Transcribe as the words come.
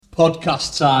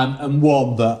podcast time, and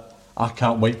one that I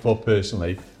can't wait for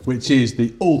personally, which is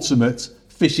the Ultimate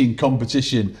Fishing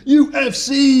Competition,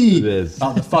 UFC! It is.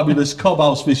 At the fabulous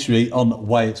Cobhouse Fishery on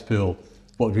Wyatt's Pool.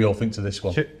 What do we all think to this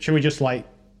one? Should we just, like,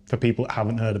 for people that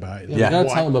haven't heard about it? We're going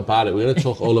to tell them about it. We're going to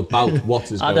talk all about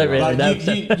what is going on. I don't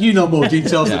really know. You know more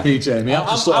details than me, Jamie.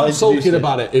 I'm talking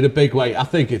about it in a big way. I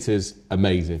think it is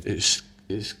amazing.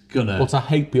 It's gonna... But I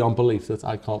hate beyond belief that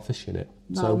I can't fish in it.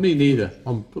 No, So me neither.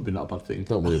 Probably not a bad thing.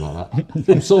 don't worry about that.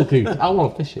 I'm sulky. I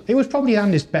want to fish it. It was probably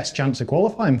Andy's best chance of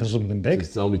qualifying for something big.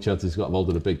 It's the only chance he's got of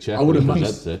holding a big check. I would have when he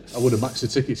maxed presents it. I would have maxed the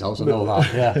tickets out, I know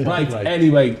that. Yeah. Right,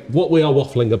 anyway, what we are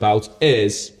waffling about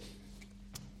is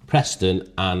Preston,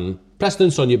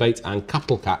 Sonia Bait and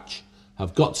Capital Catch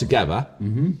have got together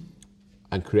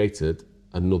and created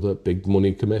another big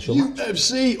money commercial match.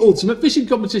 UFC Ultimate Fishing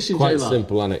Competition, Quite J-Lad.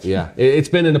 simple, isn't it? Yeah. It's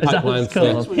been in the that pipeline what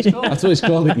it's for... called? That's what it's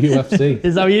called at UFC.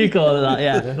 Is that what you call it? That?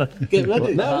 Yeah. Get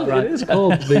ready. No, right. it is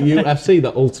called the UFC,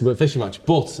 the Ultimate Fishing Match.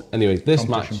 But anyway, this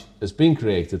match has been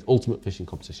created, Ultimate Fishing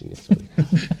Competition, yes,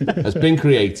 sorry, has been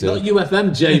created Not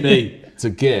UFM, Jamie. to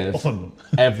give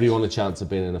everyone a chance of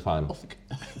being in the final.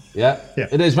 Yeah? Yeah.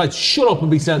 It is, right. Shut up and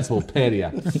be sensible,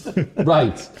 Peria.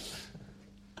 Right.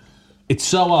 It's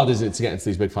so hard, isn't it, to get into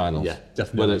these big finals? Yeah,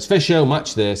 definitely. Whether it's Fish Show,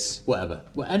 Match This, Whatever.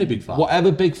 Any big fan.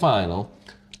 whatever big final,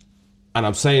 and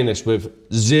I'm saying this with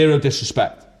zero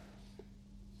disrespect,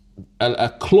 a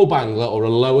club angler or a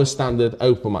lower standard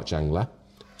open match angler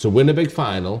to win a big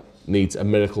final needs a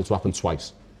miracle to happen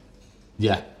twice.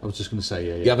 Yeah, I was just going to say,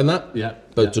 yeah. You having that? Yeah.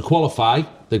 But yeah. to qualify,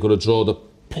 they've got to draw the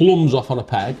plums off on a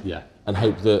peg Yeah. and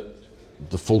hope that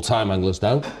the full-time anglers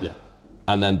don't. Yeah.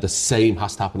 And then the same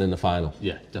has to happen in the final.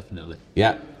 Yeah, definitely.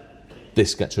 Yeah.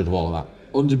 This gets rid of all of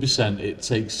that. 100%. It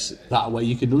takes that away.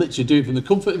 You can literally do it from the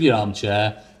comfort of your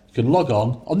armchair. You can log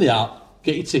on the app,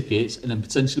 get your tickets, and then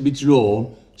potentially be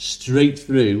drawn straight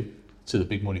through to the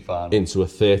big money final. Into a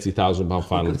 £30,000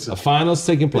 final. A final's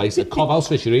taking place at Cobhouse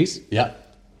Fisheries. Yeah.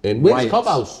 In which Wyatt.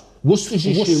 Cobhouse?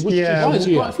 Worcestershire. yeah. Oh, there's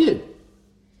quite a few.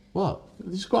 What?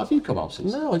 There's quite a few Cobhouses.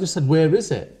 No, I just said, where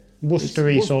is it?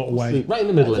 Worcestery sort of way. Right in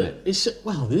the middle, innit? It's,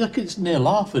 well, I reckon it's near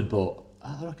Larford, but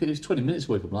I reckon it's 20 minutes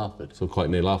away from Larford. So quite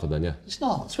near Larford then, yeah. It's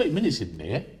not. 20 minutes isn't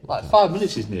near. Like 5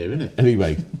 minutes is near, isn't it?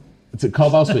 Anyway, it's at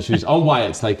Cobhouse Fisheries. On Wyatt,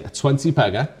 it's like a 20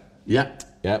 pegger. Yeah.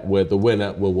 Yeah, where the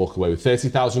winner will walk away with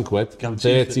 30,000 quid,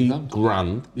 Guaranteed 30 grand.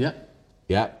 grand. Yeah.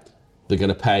 Yeah, they're going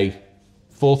to pay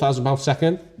 £4,000 for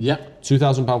second, Yeah.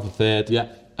 £2,000 for third, Yeah.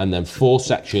 and then 4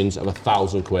 sections of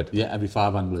 £1,000. Yeah, every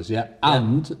 5 anglers, yeah.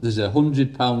 And there's a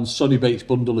 £100 Sonny Bates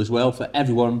bundle as well for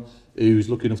everyone who's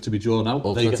lucky enough to be drawn out.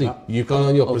 There you get that. You've gone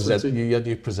on your Ultimately. you had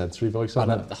your presentory voice on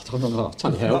it. I don't know.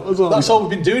 Tell you how. That's all we've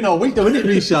been doing all week, though, isn't it,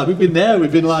 Richard? We've been there.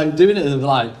 We've been like doing it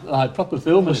like proper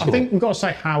film and stuff. I think we've got to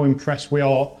say how impressed we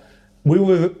are. We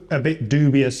were a bit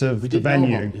dubious of the didn't know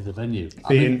venue. about the venue.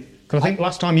 Because I think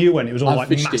last time you went, it was all I like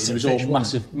fished it. massive It was all fish,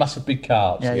 wasn't it? massive big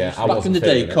carps. Yeah, Yeah, I Back wasn't in the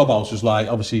day, feeling it. Cobhouse was like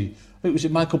obviously. I think was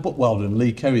it Michael Buckwelder and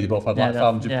Lee Kerry? They both had like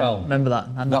 £500. Yeah, remember that.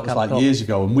 And that was like years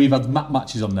ago, and we've had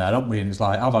matches on there, haven't we? And it's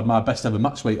like I've had my best ever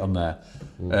match weight on there.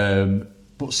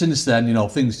 But since then, you know,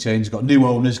 things changed. Got new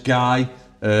owners, Guy.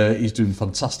 He's doing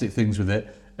fantastic things with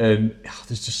it.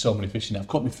 There's just so many fish in it. I've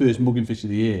caught my first mugging fish of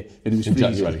the year, and it was In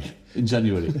freezing. January. In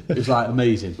January, it was like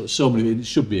amazing. But so many, it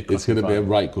should be a. It's going to be a cracking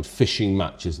right good fishing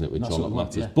match, isn't it, which That's all that what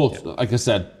we want, matters. But, like I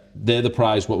said, they're the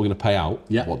prize, what we're going to pay out,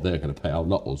 Yeah. what they're going to pay out,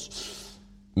 not us.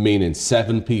 Meaning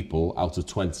 7 people out of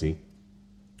 20.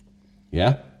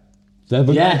 Yeah? 7 out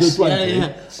of Yes, 20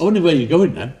 yeah. I wonder where you're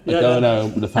going then. are going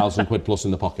home with £1,000 plus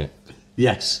in the pocket,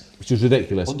 Yes. which is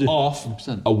ridiculous. 100%. Off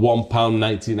a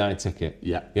 £1.99 ticket.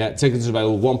 Yeah. Yeah, tickets are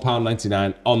available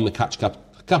 £1.99 on the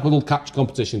Capital Catch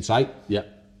competition site. Yeah.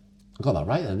 I got that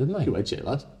right then, didn't I? Good edge,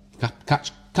 lad.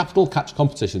 Capital Catch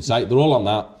competition site. They're all on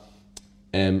that.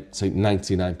 Say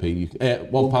 99p.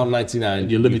 £1.99. You're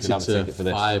you limited can have a to ticket for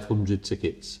this. 500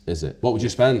 tickets. Is it? What would you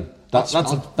spend? That's I'd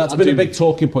been a do- big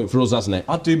talking point for us, hasn't it?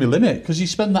 I'd do my limit, because you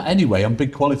spend that anyway on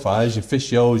big qualifiers, your Fish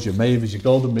Shows, your Mavers, your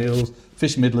Golden Meals,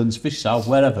 Fish Midlands, Fish South,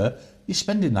 wherever. You're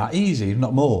spending that easy, if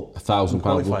not more. £1,000.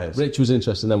 Qualifiers. Rich was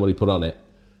interested then when he put on it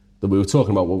that we were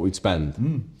talking about what we'd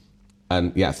spend.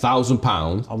 And yeah,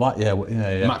 £1,000 I like,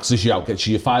 yeah. maxes you out, gets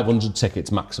you your 500 tickets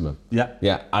maximum. Yeah.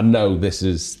 Yeah, I know this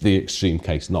is the extreme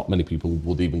case. Not many people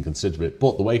would even consider it.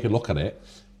 But the way you can look at it,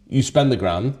 you spend the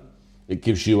grand, it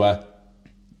gives you a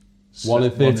 1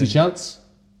 in 30 chance.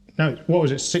 No, what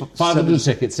was it? 500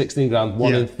 tickets, 16 grand,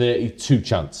 1 Yeah. in 32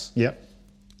 chance Yep.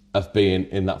 of being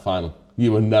in that final.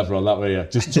 You were never on that, were you?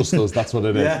 Just us, that's what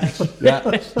it is. Yeah.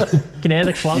 Can you hear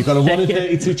the clock? You've got a 1 in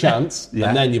 32 chance, Yeah.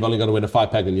 and then you've only got to win a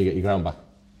 5 peg and you get your ground back.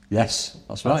 Yes,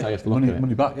 that's right. how you have to look money, at it.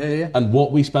 money back. Yeah. And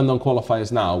what we spend on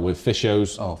qualifiers now with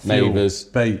Fishos, Fuel,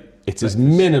 Mavers, bait, it is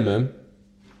minimum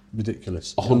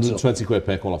ridiculous. 120 quid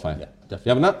per qualifier. Yeah, definitely. You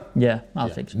having that? Yeah, I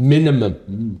think so. Minimum. Do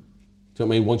you know what I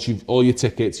mean? Once you've all your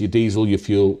tickets, your diesel, your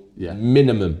fuel,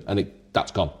 minimum, and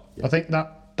that's gone. I think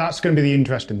that's going to be the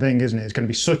interesting thing, isn't it? It's going to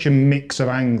be such a mix of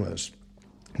anglers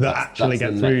that actually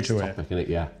That's get the through next to topic, innit?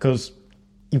 Yeah. Because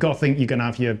you've got to think you're going to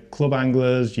have your club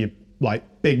anglers, your like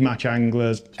big match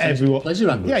anglers, everyone. pleasure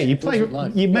anglers. Yeah, you play. You I'll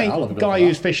make have a a go guy for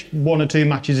who's that. fished 1 or 2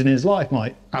 matches in his life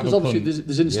might have Because a obviously punt.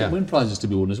 there's instant Yeah. win prizes to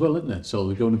be won as well, isn't there? So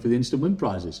they're going in for the instant win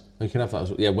prizes. You can have that as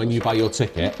well. Yeah, when you buy your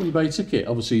ticket, When you buy your ticket,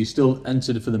 obviously you still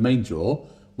entered for the main draw,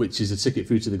 which is a ticket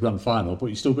through to the grand final, but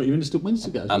you still got your instant wins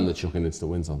to get as well. and they're chucking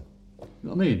instant wins on. You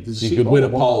know what I mean? There's You seat could box. win a I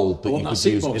want pole that- that I want you that could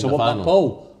seat use box. in I the want final. that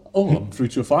pole. Oh, I'm through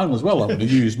to a final as well. I'm going to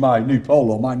use my new pole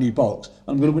or my new box. And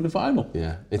I'm going to win the final.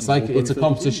 Yeah, it's And like we'll it's a go for the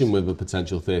competition keys. with a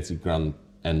potential 30 grand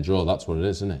end draw. That's what it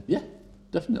is, isn't it? Yeah,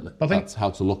 definitely. I think That's how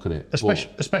to look at it.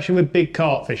 especially with big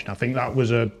carp fishing, I think that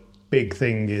was a big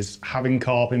thing, is having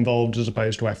carp involved as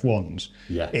opposed to F1s.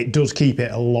 Yeah. It does keep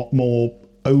it a lot more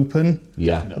open.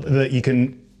 Yeah. That you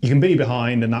can be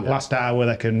behind, and that last hour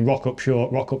they can rock up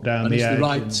short, rock up down And the it's edge. the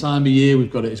right time of year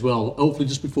we've got it as well. Hopefully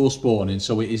just before spawning.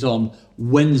 So it is on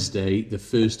Wednesday, the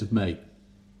 1st of May.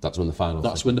 That's when the final.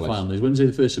 That's when the final is. Wednesday,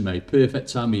 the 1st of May.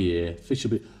 Perfect time of year. Fish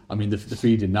will be... I mean, the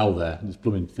feeding now there. It's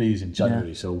blooming freezing January.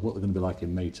 Yeah. So what they're going to be like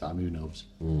in May time, who knows?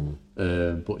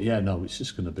 But yeah, no, it's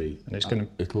just going to be... And it's going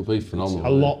to It'll be phenomenal.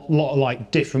 a lot of like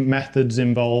different methods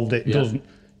involved. It doesn't,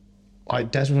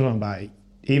 like Des was on about it,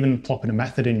 even plopping a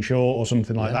method in short or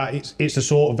something like that. It's the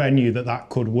sort of venue that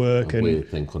could work, and weird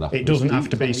thing could happen. it doesn't have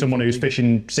to be someone who's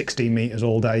fishing 16 metres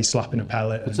all day slapping a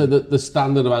pellet. and- So the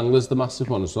standard of anglers, the massive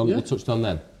one, as well, you touched on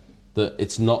then, that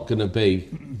it's not going to be,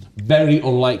 very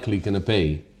unlikely going to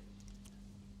be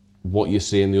what you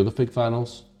see in the other big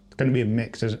finals. It's going to be a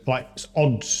mix. Like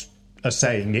odds are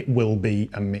saying it will be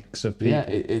a mix of people. Yeah,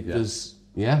 there's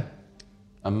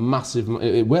a massive.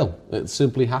 It will. It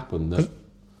simply happen that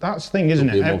That's the thing, isn't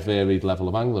there'll be a more it? varied level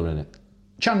of angler in it.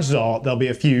 Chances are there'll be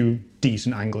a few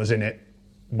decent anglers in it,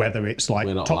 whether it's like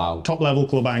We're not allowed. top level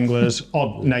club anglers,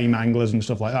 odd name anglers and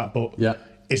stuff like that. But Yeah.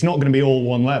 it's not going to be all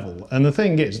one level. And the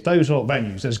thing is, those sort of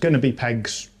venues, there's going to be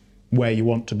pegs where you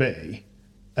want to be.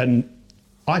 And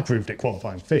I proved it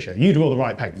qualifying for Fisher. You do all the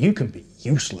right peg, you can be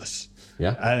useless.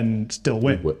 Yeah. And still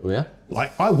win. Yeah.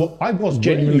 Like I was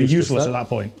genuinely useless useless then. at that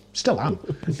point. Still am.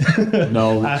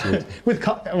 No, it's With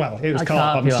well, it was I carp.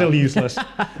 can't I'm be still honest. useless.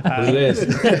 But it is.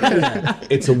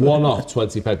 It's a one-off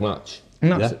 20-peg match.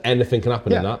 that's- Anything can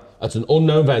happen in Yeah. that. It's an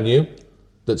unknown venue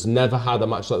that's never had a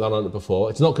match like that on it before.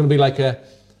 It's not going to be like the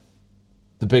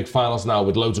big finals now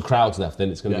with loads of crowds and everything.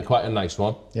 It's going to be quite a nice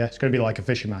one. Yeah, it's going to be like a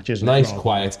fishing match, isn't Nice, it?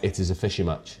 quiet. It is a fishing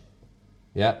match.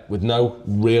 Yeah, with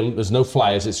there's no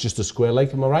flyers. It's just a square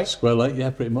lake. Am I right? Square Lake, yeah,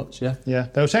 pretty much, yeah. Yeah,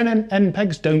 they were saying end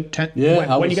pegs don't tend.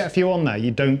 Yeah, when you get a few on there,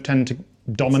 you don't tend to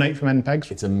dominate from end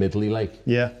pegs. It's a middly lake,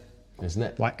 Yeah, isn't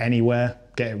it? like anywhere,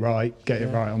 get it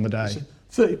right on the day.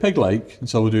 30 peg lake, and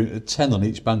so we're doing 10 on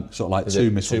each bank, sort of like Is two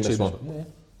it miss two one, miss two one? miss one. Yeah,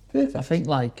 perfect. I think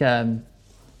like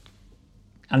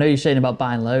I know you're saying about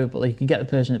buying low, but like, you can get the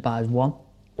person that buys one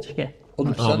ticket.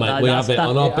 100%. Oh mate, we have it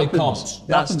on our big comps.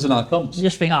 It happens in our comps. You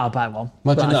just think, I'll buy one.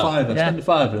 Imagine But- that. Fiver, Yeah. spend a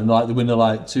fiver, and like they win a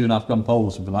like 2.5 grand pole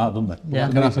or something like that, don't they? Yeah.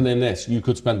 What can happen in this? You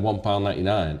could spend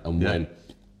 £1.99 and win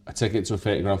a ticket to a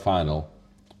 30 grand final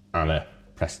and a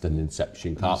Preston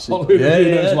Inception car. Yeah, yeah,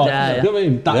 You know what yeah. I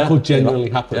mean? That Yeah. could genuinely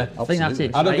happen. Yeah, I think that's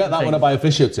it. I don't get that when I buy a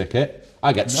Fisher ticket.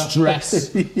 I get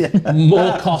stress,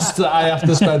 more cost that I have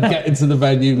to spend getting to the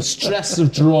venue, stress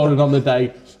of drawing on the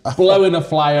day, blowing a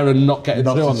flyer and not getting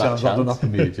through on that That don't chance.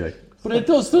 happen to you, Jake. But it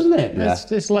does, doesn't it? Yeah.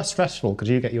 It's less stressful because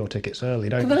you get your tickets early,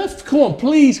 don't you? Come on,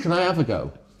 please, can I have a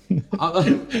go?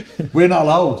 We're not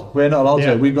allowed. We're not allowed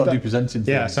Yeah, to. We've got to but- do presenting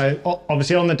Yeah, things. so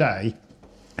obviously on the day,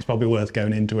 it's probably worth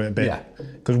going into it a bit. Yeah.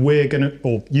 Because we're going to,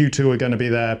 or you two are going to be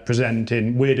there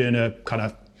presenting. We're doing a kind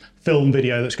of film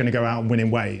video that's going to go out and win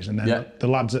in ways. And then Yeah. the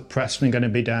lads at Preston are going to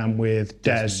be down with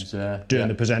Des Desmond's, doing yeah.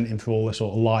 the presenting for all the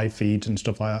sort of live feeds and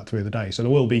stuff like that through the day. So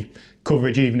there will be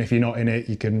coverage, even if you're not in it.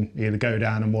 You can either go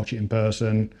down and watch it in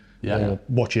person Yeah. or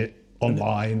watch it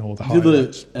online or the The other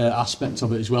highlights. aspect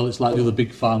of it as well, it's like the other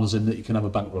big finals in that you can have a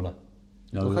bank runner.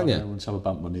 You know, can you? everyone's have a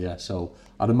bank runner, yeah. So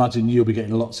I'd imagine you'll be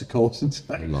getting lots of calls and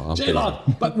saying, No, I'm Jay lad,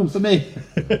 bank run for me.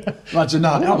 Imagine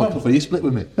that, I'll bank run for you, split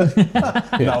with me.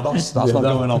 No, that's not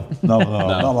going on. No,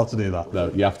 not allowed to do that.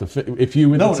 No, you have to. If you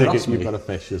win No the one ticket, asked me. you've got to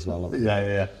fish as well.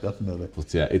 Yeah, definitely.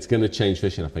 But yeah, it's going to change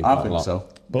fishing, I think. I quite a think lot. so.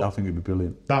 I think it'd be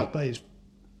brilliant. That is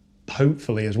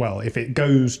hopefully as well, if it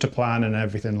goes to plan and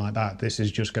everything like that, this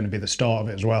is just going to be the start of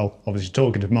it as well. Obviously,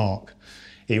 talking to Mark,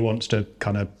 he wants to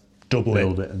kind of double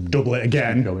Build it and double it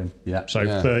again. keep going. Yeah. So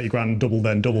Yeah. 30 grand doubled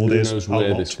then doubled Who is knows a where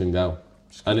lot. this can go?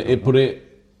 And it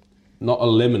not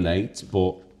eliminate,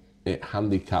 but it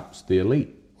handicaps the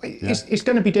elite. It's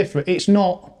going to be different. It's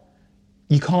not,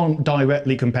 you can't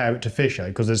directly compare it to Fisher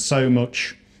because there's so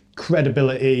much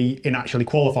credibility in actually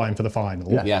qualifying for the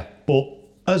final. Yeah. But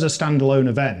as a standalone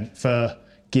event for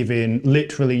giving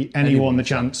literally anyone the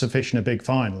chance of fishing a big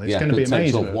final, it's going to be it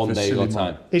takes amazing. up one day at a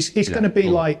time. It's going to be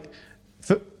like,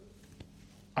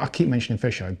 I keep mentioning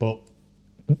Fisher, but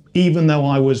even though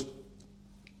I was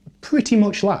pretty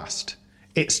much last,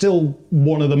 it's still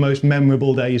one of the most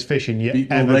memorable days fishing you're Beat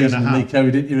Will ever going to Raisin and Lee have.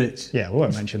 Carey, didn't you, Rich? Yeah, we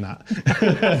won't mention that.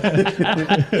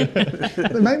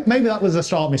 Maybe that was the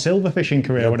start of my silver fishing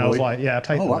career when I was boy. like, yeah, I'll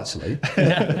take Oh, that. actually.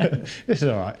 This is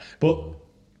all right. But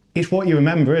it's what you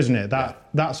remember, isn't it?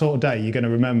 That sort of day you're going to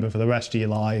remember for the rest of your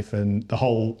life, and the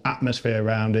whole atmosphere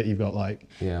around it. You've got like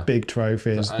big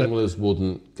trophies. Anglers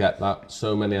wouldn't get that.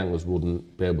 So many anglers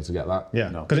wouldn't be able to get that. Yeah,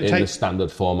 No. because it In the takes.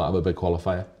 standard format of a big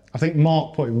qualifier. I think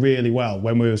Mark put it really well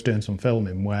when we was doing some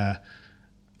filming, where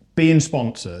being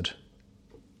sponsored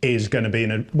is going to be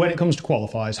when it comes to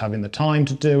qualifiers, having the time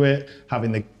to do it,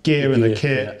 having the gear and the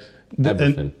kit,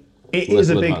 Everything. It is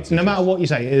a Little big. advantages. No matter what you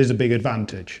say, it is a big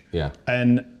advantage. Yeah.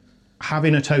 And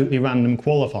having a totally random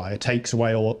qualifier takes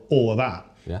away all of that.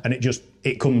 Yeah. And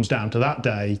it comes down to that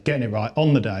day, getting it right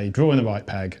on the day, drawing the right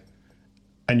peg,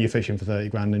 and you're fishing for 30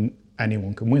 grand, and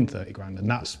anyone can win 30 grand.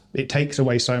 And it takes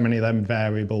away so many of them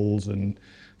variables and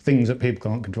things that people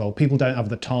can't control. People don't have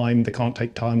the time, they can't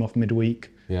take time off midweek.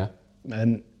 Yeah.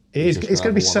 And it's just going to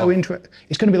rather be so one-off. interesting.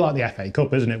 It's going to be like the FA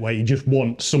Cup, isn't it? Where you just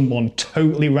want someone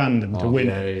totally random to win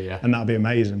it. yeah. And that'd be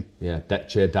amazing. Yeah. Deck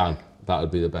chair down. That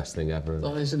would be the best thing ever.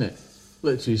 Oh, isn't it?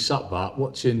 Literally sat back,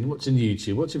 watching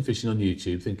YouTube, watching fishing on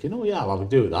YouTube, thinking, oh yeah, I'll have a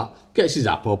do with that. Gets his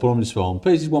app up on his phone,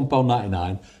 pays his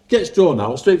 £1.99, gets drawn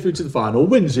out, straight through to the final,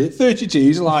 wins it, 30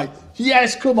 G's, like,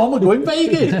 yes, come on, we're going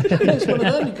Vegas. It's one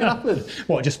of them, it can happen.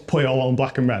 What, just put it all on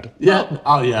black and red? Yeah,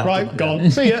 oh yeah. Right,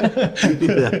 gone. See ya.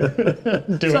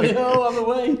 Do So, it. oh, I'm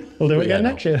away. We'll do it But again yeah,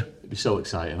 next year. It'd be so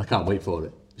exciting, I can't wait for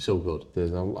it. It'd be so good.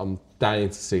 I'm dying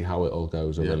to see how it all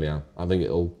goes. I really am. I think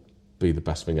it'll be the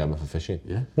best thing ever for fishing.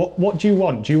 Yeah. What do you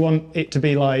want? Do you want it to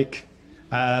be like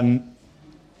an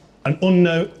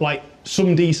unknown, like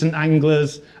some decent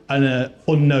anglers and an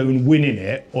unknown winning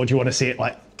it, or do you want to see it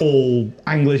like all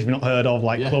anglers you've not heard of,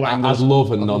 like club I'd anglers?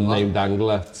 love a non-named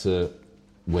angler to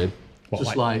win. What,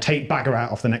 just like- take Bagger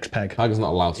out off the next peg. Bagger's not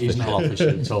allowed to He's fish. not allowed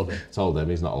fishing, told him. Told him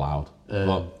he's not allowed.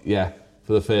 But yeah,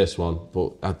 for the first one.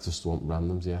 But I just want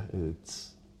randoms. Yeah,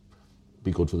 it's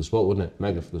be good for the sport, wouldn't it?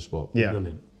 Mega for the sport. Yeah.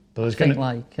 Brilliant. But there's I think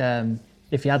gonna, like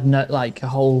if you had like a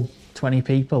whole 20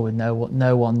 people with no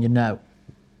one you know,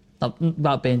 not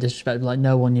about being disrespectful, like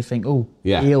no one you think, oh,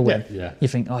 Yeah. he'll win. Yeah. You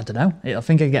think, oh, I don't know. I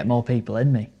think I'd get more people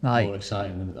in me. Like More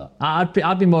exciting, isn't it, that?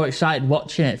 I'd be more excited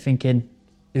watching it, thinking,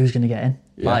 who's going to get in?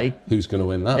 Yeah. Like, Who's going to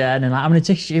win that? yeah, and then like, how many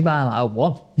tickets you buy? Like, oh,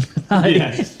 one.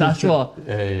 Like, that's what.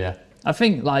 Yeah. I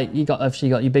think like you got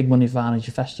your big money finals,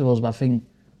 your festivals, but I think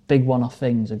big one-off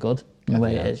things are good in the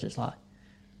way it is. It's like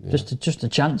just a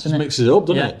chance, Just isn't it? mixes it up,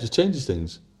 doesn't Yeah. it? Just changes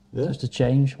things. Yeah. Just a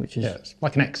change, which is yeah, it's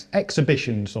like an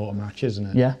exhibition sort of match, isn't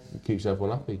it? yeah. It keeps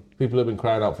everyone happy. People have been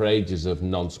crying out for ages of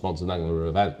non-sponsored angler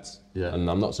events. Yeah. And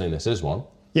I'm not saying this is one,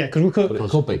 Yeah, because we but could. it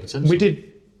could be. We did.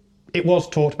 It was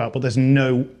talked about, but there's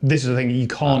no. This is the thing. You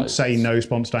can't it's- say no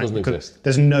sponsored doesn't angle because exist.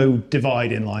 there's no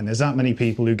dividing line. There's that many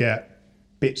people who get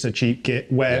bits of cheap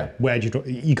kit. Where Yeah. do you draw?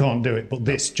 You can't do it. But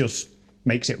this just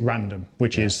makes it random,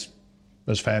 which is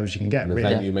as fair as you can get. The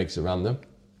Really. venue makes it random.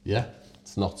 Yeah.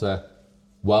 It's not a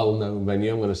well-known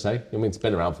venue, I'm going to say. I mean, it's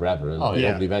been around forever and Oh, a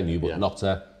yeah. lovely venue, but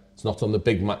Yeah. it's not on the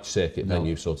big match circuit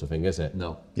venue sort of thing, is it?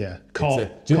 No. Yeah. It's Can't. a-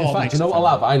 do you, in can't fact, make you know it what I'll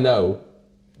have? I know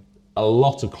a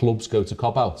lot of clubs go to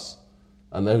Cobb House.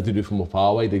 And they do from up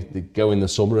our way. They go in the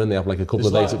summer and they have like a couple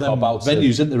of days at Cobb House. venues,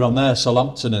 isn't there, on there?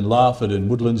 Southampton and Larford and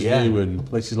Woodlands Yeah. View and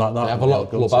places like that. They have a lot of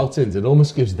club outings. It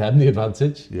almost gives them the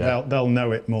advantage. Yeah. They'll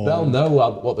know it more. They'll know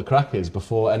what the crack is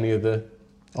before any of the...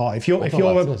 Oh, if you're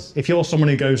lads. if you're someone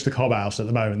who goes to Cobb House at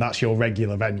the moment, that's your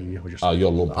regular venue. You're just Oh,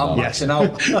 you're lumping I'm out. Yes.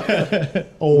 maxing out.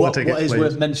 all What the tickets, is please.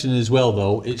 worth mentioning as well,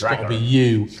 though, it's got to be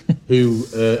you who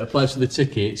applies for the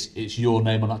tickets. It's your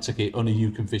name on that ticket. Only you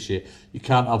can fish it. You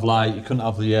can't have you couldn't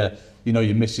have the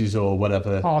your missus or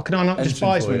whatever. Oh, can I not just entering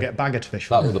buy for some and you. get Bagger to fish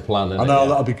for That me? was the plan, I know,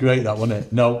 that'd be great, that, wouldn't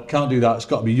it? No, can't do that. It's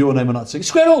got to be your name on that ticket.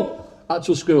 Squirrel!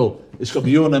 Actual squirrel. It's got to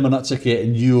be your name on that ticket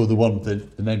and you're the one, the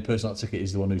named person on that ticket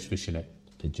is the one who's fishing it.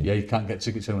 Did you? Yeah, you can't get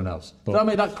tickets to anyone else. Did I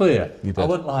make that clear? You did. I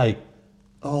went like,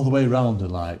 all the way around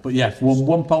and like. But yeah, for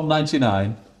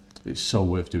 £1.99, it's so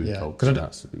worth doing Yeah, Coke. 'cause I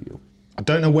That's the deal. I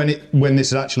don't know when this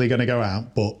is actually going to go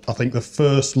out, but I think the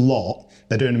first lot,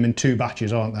 they're doing them in 2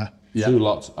 batches, aren't they? Yeah. 2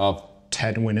 lots of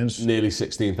 10 winners. nearly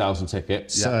 16,000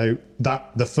 tickets. So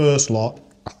the first lot,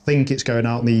 I think it's going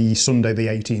out the Sunday the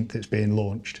 18th. It's being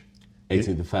launched.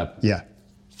 18th of Feb. Yeah,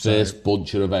 First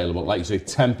bunch are available. Like you say,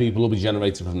 10 people will be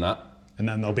generated from that. and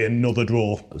then there'll be another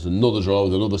draw. There's another draw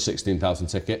with another 16,000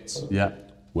 tickets, Yeah.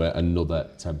 where another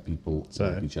 10 people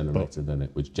So, will be generated in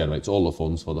it, which generates all the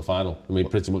funds for the final. I mean,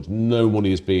 pretty much no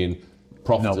money is being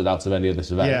profited out of any of this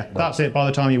event. Yeah, that's it. By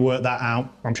the time you work that out,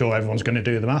 I'm sure everyone's going to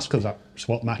do the maths because that's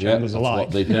what match Yeah, anglers that's are like.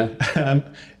 what they do.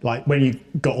 Like when you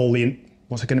got all the,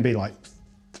 what's it going to be like?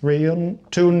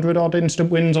 200 odd instant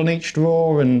wins on each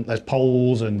draw, and there's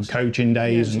polls and coaching It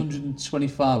days. was and,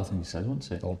 125, I think you said,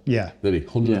 wasn't it? yeah, Really,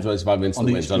 125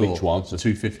 instant wins on each one. So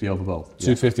 250 over both.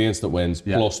 250 instant wins,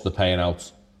 Yeah. plus they're paying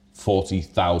out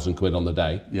 40,000 quid on the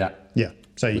day Yeah. yeah.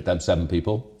 So with them 7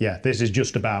 people. yeah, this is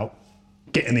just about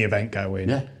getting the event going,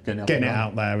 Yeah, getting it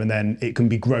out there, and then it can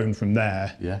be grown from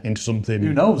there Yeah. into something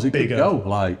Who knows? It bigger. could go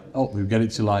like, we get it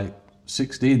to like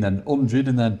 16, then 100,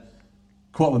 and then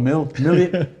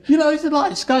 $250,000. You know, it's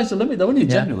like sky's the limit, though, isn't it?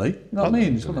 Generally, you know what I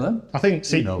mean? It's one of them. I think,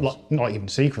 Who knows? like, not even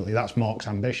secretly, that's Mark's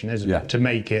ambition, isn't Yeah. it? To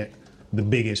make it the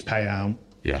biggest payout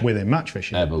Yeah. within match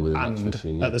fishing. Ever within match and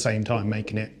fishing, yeah. at the same time,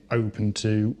 making it open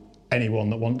to anyone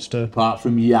that wants to. Apart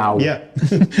from Yow. Yeah.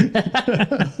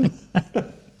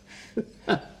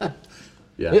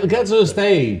 Yeah. It'll get to a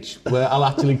stage where I'll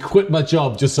actually quit my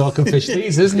job just so I can fish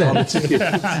these, isn't it?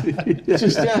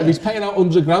 Just, if he's paying out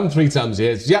 100 grand 3 times a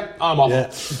year, yep, I'm off. Yeah.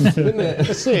 Isn't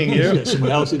it? Seeing you. Get someone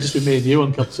else, it'd just be me and you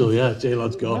on Capital, yeah.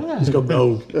 J-Lad's gone. He's gone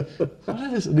rogue. I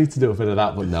just need to do a bit of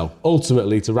that, but no.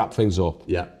 Ultimately, to wrap things up,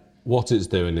 Yeah. what it's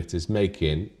doing, it is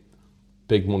making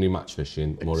big money match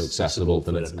fishing more accessible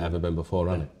than for it's everyone. ever been before,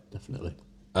 hasn't it? Definitely.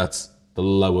 At the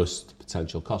lowest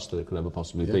potential cost that it could ever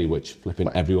possibly be, which flipping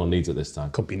everyone needs at this time.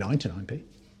 Could be 99p.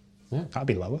 Yeah. That'd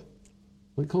be lower.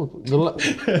 We could.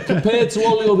 Compared to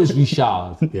all the others,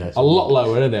 Richard, Yeah, it's a lot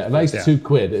lower, isn't it? A nice Yeah.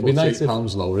 £2. It'd be nice if...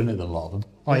 £48 lower, isn't it, than a lot of them?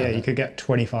 Oh, yeah, you could get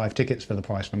 25 tickets for the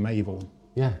price from Mayville.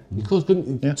 Yeah, you could, couldn't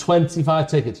you? Yeah. 25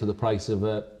 tickets for the price of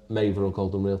a Maver or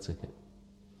Golden Reel ticket.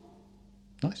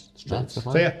 Nice. Straight to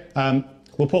So, yeah,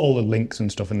 we'll put all the links and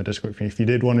stuff in the description if you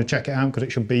did want to check it out, because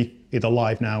it should be either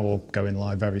live now or going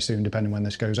live very soon, depending when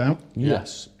this goes out.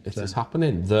 Yes, it is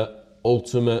happening. The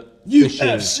ultimate fishing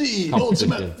UFC, competition.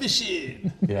 Ultimate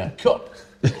Fishing. Yeah. Cup.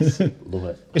 Love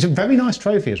it. It's a very nice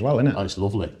trophy as well, isn't it? Oh, it's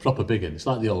lovely. Proper big one. It's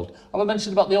like the old... Have I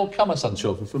mentioned about the old Kamasan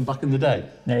trophy from back in the day?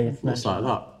 Yeah, you've It's like that.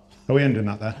 Are we ending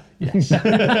that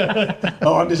there?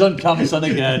 Oh, and there's on Kamasan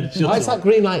again. Shut Why is up. that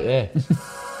green light there?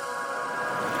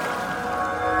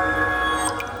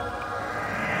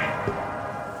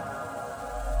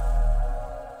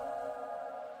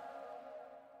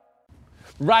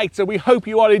 Right, so we hope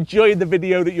you are enjoying the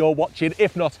video that you're watching.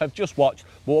 If not, have just watched.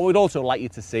 But what we'd also like you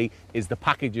to see is the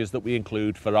packages that we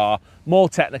include for our more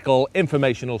technical,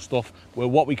 informational stuff, where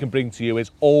what we can bring to you is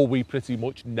all we pretty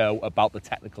much know about the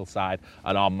technical side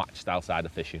and our match style side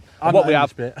of fishing. And what we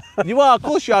have, you are, of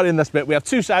course you are in this bit. We have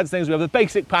 2 sides of things. We have the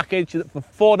basic package that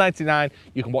for $4.99,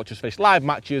 you can watch us fish live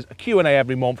matches, a Q&A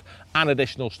every month, and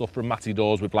additional stuff from Matty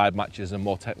Dawes with live matches and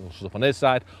more technical stuff on his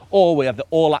side. Or we have the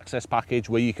all access package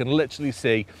where you can literally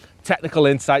see technical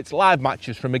insights, live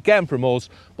matches from us,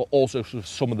 but also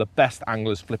some of the best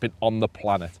anglers flipping on the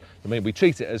planet. I mean, we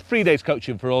treat it as 3 days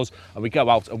coaching for us, and we go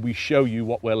out and we show you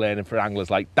what we're learning for anglers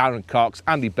like Darren Cox,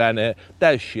 Andy Bennett,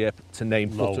 Des Ship, to name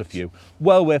but a few.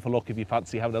 Well worth a look if you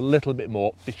fancy having a little bit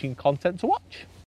more fishing content to watch.